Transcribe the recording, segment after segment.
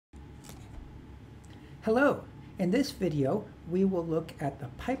Hello! In this video, we will look at the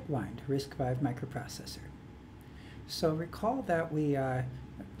pipelined RISC-V microprocessor. So recall that we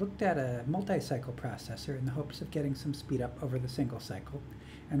looked at a multi-cycle processor in the hopes of getting some speed up over the single cycle,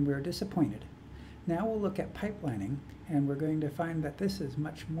 and we were disappointed. Now we'll look at pipelining, and we're going to find that this is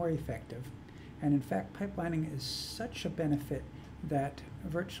much more effective. And in fact, pipelining is such a benefit that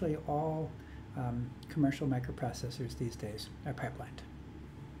virtually all commercial microprocessors these days are pipelined.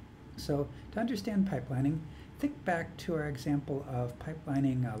 So to understand pipelining, think back to our example of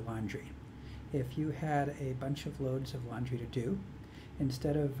pipelining laundry. If you had a bunch of loads of laundry to do,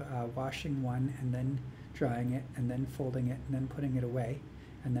 instead of washing one and then drying it and then folding it and then putting it away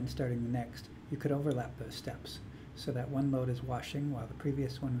and then starting the next, you could overlap those steps. So that one load is washing while the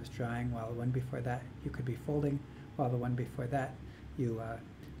previous one was drying, while the one before that you could be folding, while the one before that you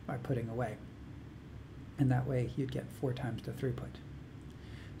are putting away. And that way you'd get 4 times the throughput.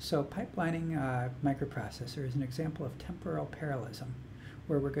 So pipelining microprocessor is an example of temporal parallelism,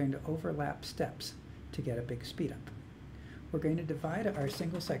 where we're going to overlap steps to get a big speed up. We're going to divide our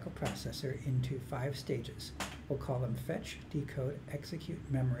single cycle processor into 5 stages. We'll call them fetch, decode, execute,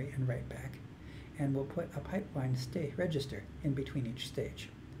 memory, and write back. And we'll put a pipeline register in between each stage.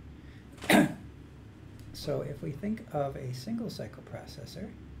 So if we think of a single cycle processor,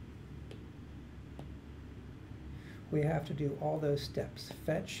 we have to do all those steps: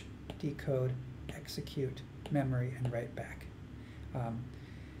 fetch, decode, execute, memory, and write back.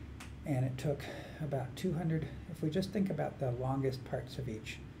 And it took about 200, if we just think about the longest parts of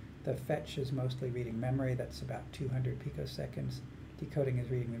each. The fetch is mostly reading memory, that's about 200 picoseconds. Decoding is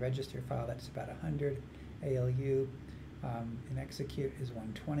reading the register file, that's about 100. ALU in execute is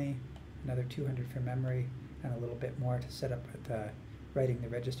 120, another 200 for memory, and a little bit more to set up with writing the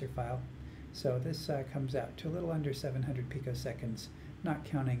register file. So this comes out to a little under 700 picoseconds, not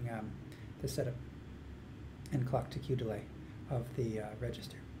counting the setup and clock to Q delay of the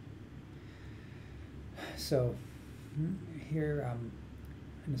register. So here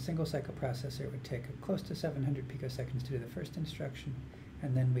in a single cycle processor, it would take close to 700 picoseconds to do the first instruction,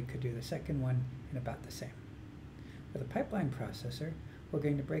 and then we could do the second one in about the same. With a pipeline processor, we're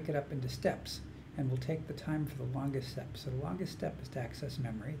going to break it up into steps, and we'll take the time for the longest step. So the longest step is to access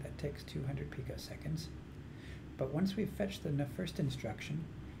memory. That takes 200 picoseconds. But once we've fetched the first instruction,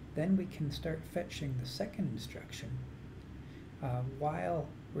 then we can start fetching the second instruction while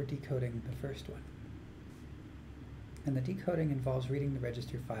we're decoding the first one. And the decoding involves reading the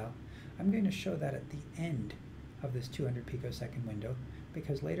register file. I'm going to show that at the end of this 200 picosecond window,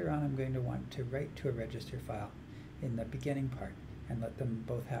 because later on I'm going to want to write to a register file in the beginning part and let them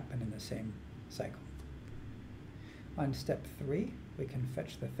both happen in the same cycle. On step 3, we can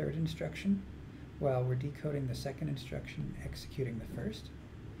fetch the third instruction while we're decoding the second instruction, executing the first.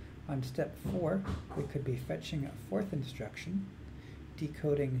 On step 4, we could be fetching a fourth instruction,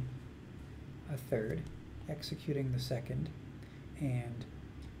 decoding a third, executing the second, and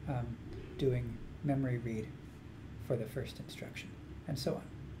doing memory read for the first instruction, and so on.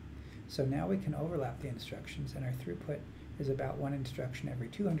 So now we can overlap the instructions, and our throughput is about 1 instruction every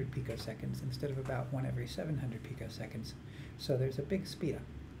 200 picoseconds instead of about 1 every 700 picoseconds. So there's a big speed up.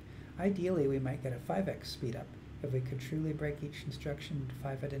 Ideally, we might get a 5x speed up if we could truly break each instruction into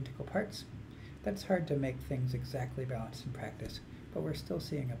 5 identical parts. That's hard to make things exactly balanced in practice, but we're still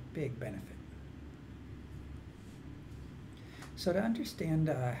seeing a big benefit. So to understand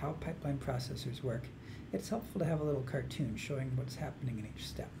how pipeline processors work, it's helpful to have a little cartoon showing what's happening in each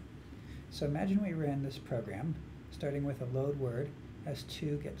step. So imagine we ran this program, starting with a load word.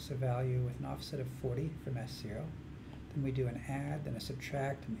 S2 gets a value with an offset of 40 from S0. Then we do an add, then a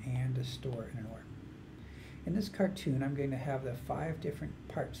subtract, an and, a store, and an or. In this cartoon, I'm going to have the 5 different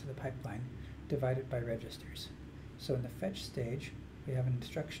parts of the pipeline divided by registers. So in the fetch stage, we have an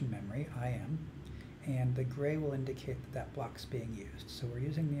instruction memory, IM, and the gray will indicate that that block's being used. So we're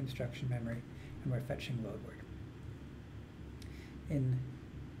using the instruction memory, and we're fetching load word. In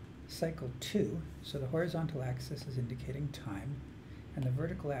cycle 2, so the horizontal axis is indicating time, and the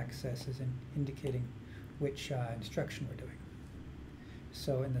vertical axis is indicating which instruction we're doing.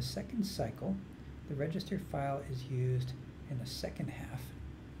 So in the second cycle, the register file is used in the second half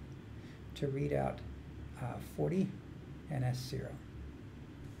to read out 40 and S0.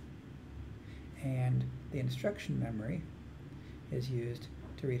 And the instruction memory is used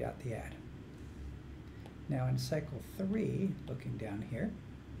to read out the add. Now in cycle 3, looking down here,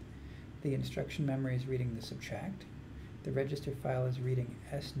 the instruction memory is reading the subtract. The register file is reading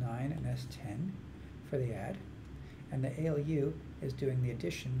S9 and S10 for the add. And the ALU is doing the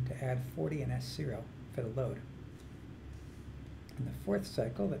addition to add 40 and S0 for the load. In the fourth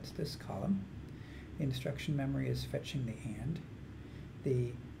cycle, that's this column, The instruction memory is fetching the AND.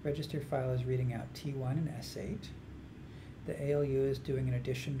 The register file is reading out T1 and S8. The ALU is doing an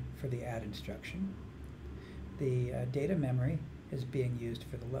addition for the add instruction. The data memory is being used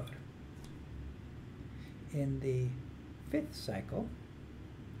for the load. In the fifth cycle,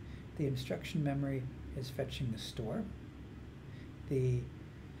 the instruction memory is fetching the store. The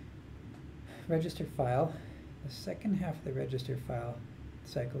register file, the second half of the register file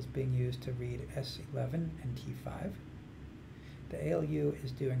cycle is being used to read S11 and T5. The ALU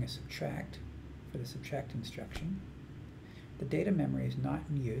is doing a subtract for the subtract instruction. The data memory is not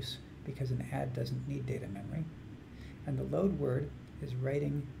in use because an add doesn't need data memory. And the load word is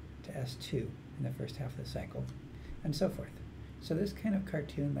writing to S2 in the first half of the cycle, and so forth. So this kind of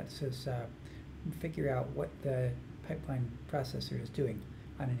cartoon lets us figure out what the pipeline processor is doing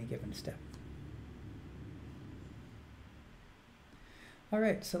on any given step.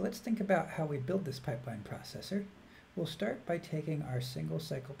 Alright, so let's think about how we build this pipeline processor. We'll start by taking our single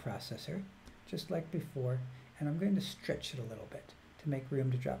cycle processor, just like before, and I'm going to stretch it a little bit to make room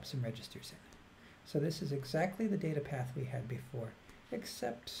to drop some registers in. So this is exactly the data path we had before,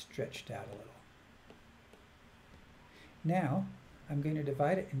 except stretched out a little. Now, I'm going to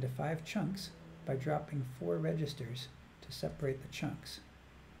divide it into 5 chunks by dropping 4 registers to separate the chunks.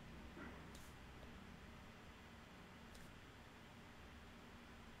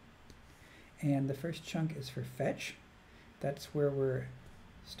 And the first chunk is for fetch. That's where we're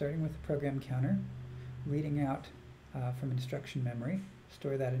starting with the program counter, reading out from instruction memory,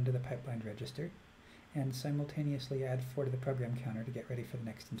 store that into the pipeline register, and simultaneously add 4 to the program counter to get ready for the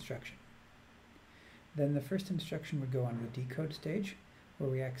next instruction. Then the first instruction would go on to the decode stage,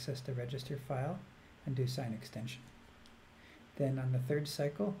 where we access the register file and do sign extension. Then on the third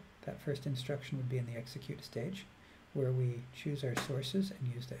cycle, that first instruction would be in the execute stage, where we choose our sources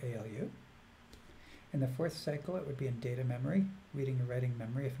and use the ALU. In the fourth cycle, it would be in data memory, reading and writing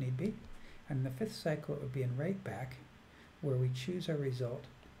memory if need be. And in the fifth cycle, it would be in write back, where we choose our result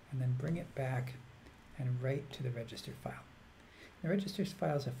and then bring it back and write to the register file. The register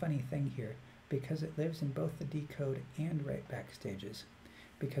file is a funny thing here because it lives in both the decode and write back stages,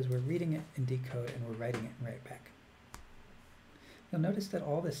 because we're reading it in decode and we're writing it in write back. You'll notice that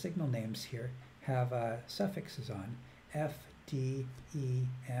all the signal names here have suffixes on, F, D, E,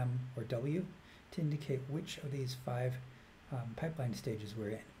 M, or W, to indicate which of these 5 pipeline stages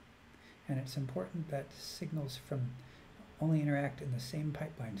we're in. And it's important that signals from only interact in the same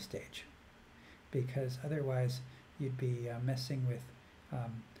pipeline stage, because otherwise you'd be messing with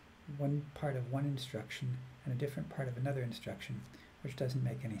one part of one instruction and a different part of another instruction, which doesn't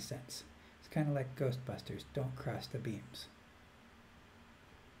make any sense. It's kind of like Ghostbusters, don't cross the beams.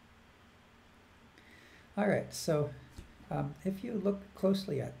 Alright, so if you look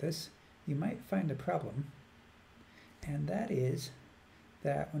closely at this, you might find a problem, and that is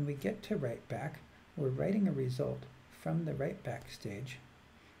that when we get to write back, we're writing a result from the write back stage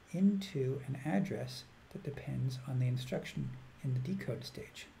into an address that depends on the instruction in the decode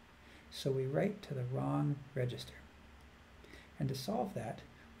stage. So we write to the wrong register. And to solve that,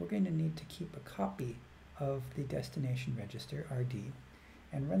 we're going to need to keep a copy of the destination register, RD,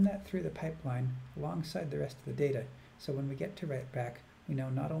 and run that through the pipeline alongside the rest of the data, so when we get to write back, we know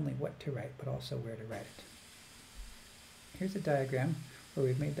not only what to write, but also where to write it. Here's a diagram where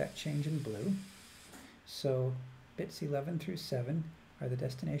we've made that change in blue. So bits 11 through 7 are the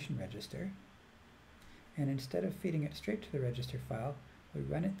destination register, and instead of feeding it straight to the register file, we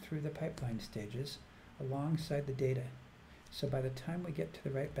run it through the pipeline stages alongside the data. So by the time we get to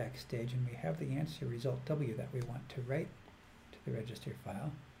the write back stage and we have the answer result W that we want to write to the register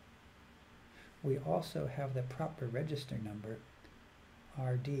file, we also have the proper register number,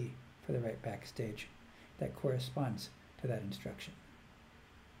 RD, for the write back stage that corresponds to that instruction.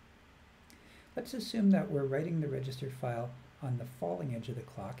 Let's assume that we're writing the register file on the falling edge of the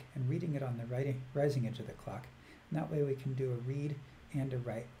clock and reading it on the rising edge of the clock. And that way we can do a read and a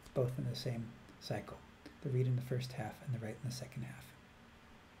write both in the same cycle. The read in the first half and the write in the second half.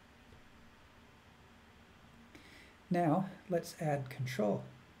 Now let's add control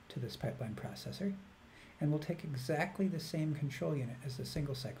to this pipeline processor, and we'll take exactly the same control unit as the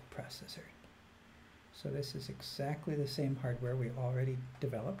single cycle processor. So this is exactly the same hardware we already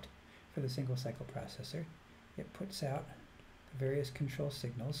developed for the single cycle processor. It puts out the various control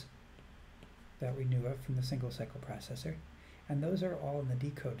signals that we knew of from the single cycle processor, and those are all in the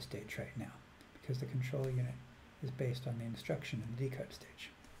decode stage right now, because the control unit is based on the instruction in the decode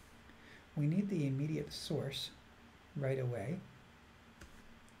stage. We need the immediate source right away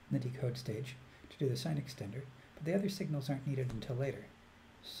in the decode stage to do the sign extender, but the other signals aren't needed until later.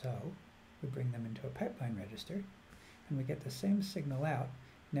 So we bring them into a pipeline register, and we get the same signal out.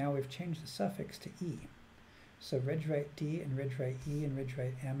 Now we've changed the suffix to E. So read-write D and read-write E and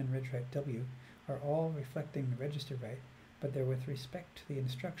read-write M and read-write W are all reflecting the register write, but they're with respect to the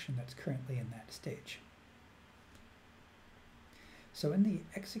instruction that's currently in that stage. So in the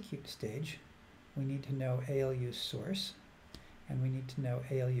execute stage, we need to know ALU source, and we need to know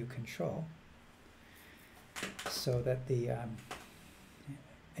ALU control, so that the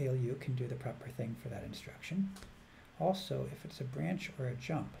ALU can do the proper thing for that instruction. Also, if it's a branch or a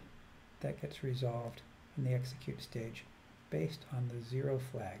jump, that gets resolved in the execute stage based on the 0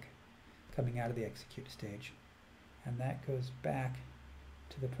 flag coming out of the execute stage, and that goes back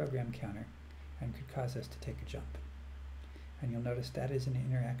to the program counter and could cause us to take a jump. And you'll notice that is an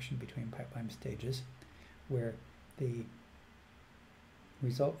interaction between pipeline stages where the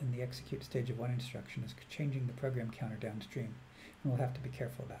result in the execute stage of one instruction is changing the program counter downstream, and we'll have to be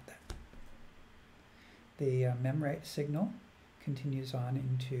careful about that. The memwrite signal continues on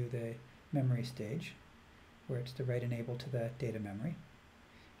into the memory stage, where it's the write enable to the data memory,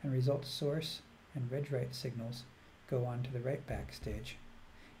 and result source and read-write signals go on to the write back stage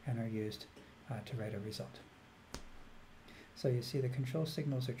and are used to write a result. So you see the control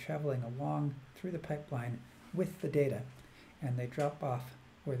signals are traveling along through the pipeline with the data, and they drop off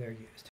where they're used.